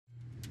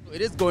It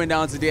is going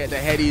down today at the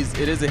Headies.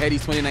 It is the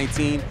Headies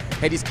 2019.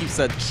 Headies keeps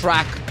a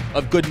track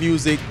of good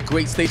music,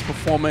 great stage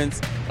performance,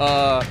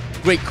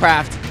 great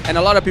craft, and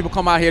a lot of people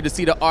come out here to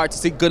see the art, to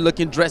see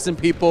good-looking, dressing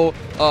people,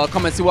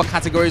 come and see what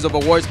categories of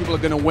awards people are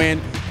going to win.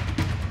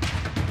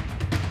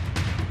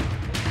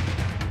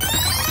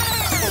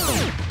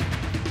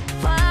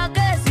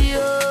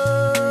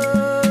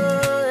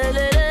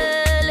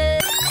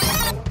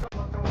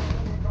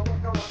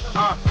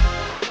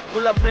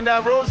 Pull up in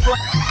that road.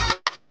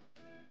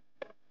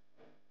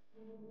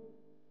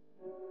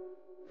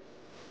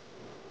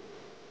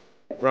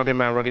 Rugged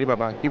man, Ruggedy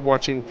Baba. Keep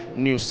watching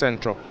News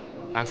Central,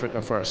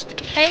 Africa First.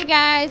 Hey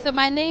guys, so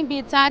my name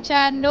is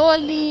Tacha. No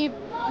leave,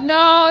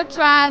 no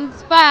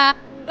transfer.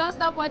 Don't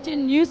stop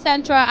watching News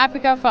Central,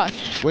 Africa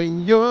First.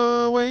 When you're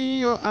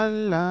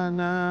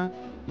Alana.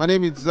 My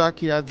name is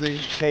Zaki Adze.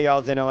 Hey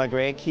y'all, Zenoa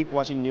Gray. Keep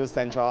watching News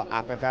Central,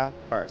 Africa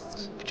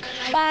First.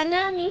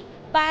 Banami,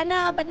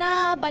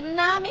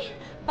 banami,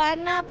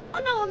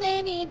 no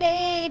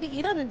baby.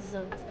 You don't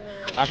deserve.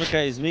 Africa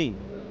is me.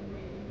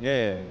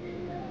 Yeah.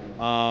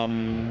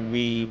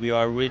 We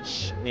are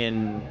rich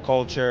in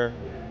culture,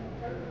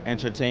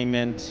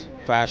 entertainment,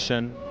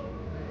 fashion,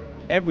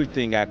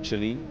 everything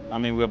actually. I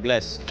mean, we're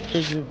blessed.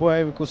 This is your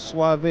boy Erico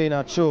Suave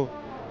Nacho.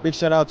 Big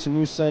shout out to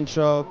News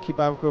Central.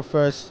 Keep Africa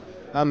first.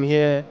 I'm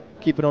here.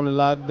 Keep it on the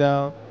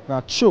lockdown.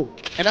 Nacho.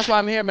 And that's why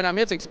I'm here, man. I'm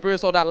here to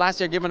experience all that.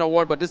 Last year giving an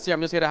award, but this year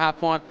I'm just here to have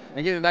fun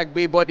and giving that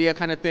big body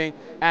kind of thing.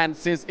 And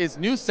since it's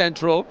News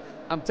Central,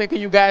 I'm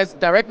taking you guys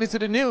directly to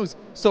the news.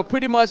 So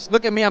pretty much,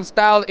 look at me. I'm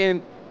styled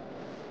in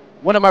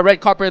one of my red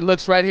carpet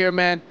looks right here,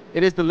 man.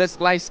 It is the Glitz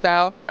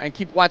lifestyle. And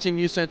keep watching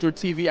News Central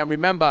TV. And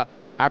remember,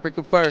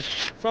 Africa first.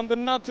 From the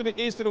north to the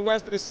east to the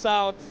west to the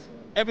south,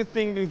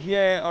 everything you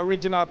hear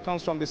original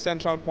comes from the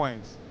central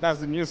point. That's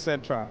the News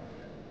Central.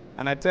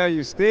 And I tell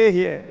you, stay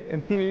here.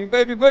 And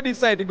if you go this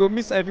side, you go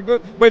miss. If you go,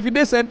 but if you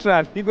do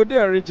central, you go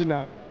there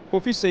original.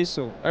 If you say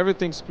so,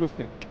 everything's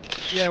proofing.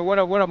 Yeah, what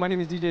up, what up? My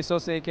name is DJ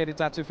Sose, aka the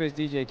Tattoo Face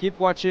DJ. Keep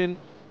watching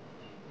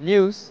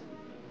News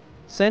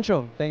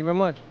Central. Thank you very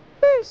much.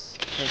 Peace.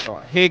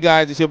 Hey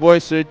guys, it's your boy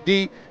Sir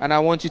D, and I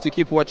want you to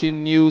keep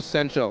watching News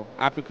Central,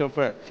 Africa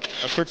First.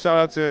 A quick shout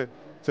out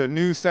to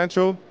News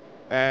Central,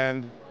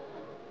 and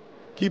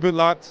keep it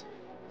locked,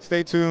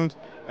 stay tuned,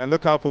 and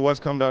look out for what's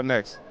coming out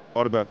next.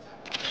 All the best.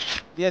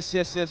 Yes.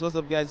 What's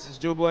up, guys? It's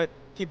Joe Boy.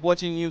 Keep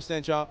watching News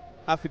Central,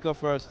 Africa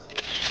First.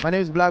 My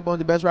name is Blackbone,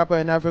 the best rapper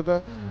in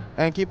Africa,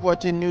 and keep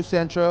watching News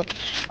Central.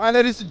 Hi,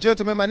 ladies and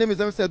gentlemen, my name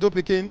is MC Edo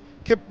Pikin.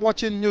 Keep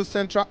watching News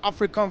Central,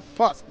 African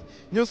First.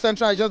 News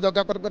Central is just the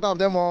guy of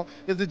them all.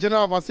 It's the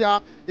general overseer.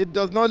 It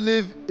does not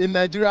live in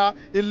Nigeria.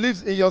 It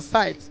lives in your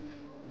sight.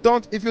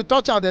 If you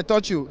touch out, they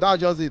touch you.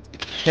 That's just it.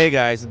 Hey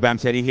guys, Bam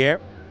Teddy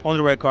here on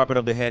the red carpet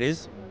of the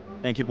Headies,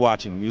 and keep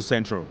watching News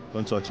Central.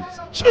 Don't touch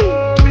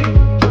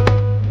it.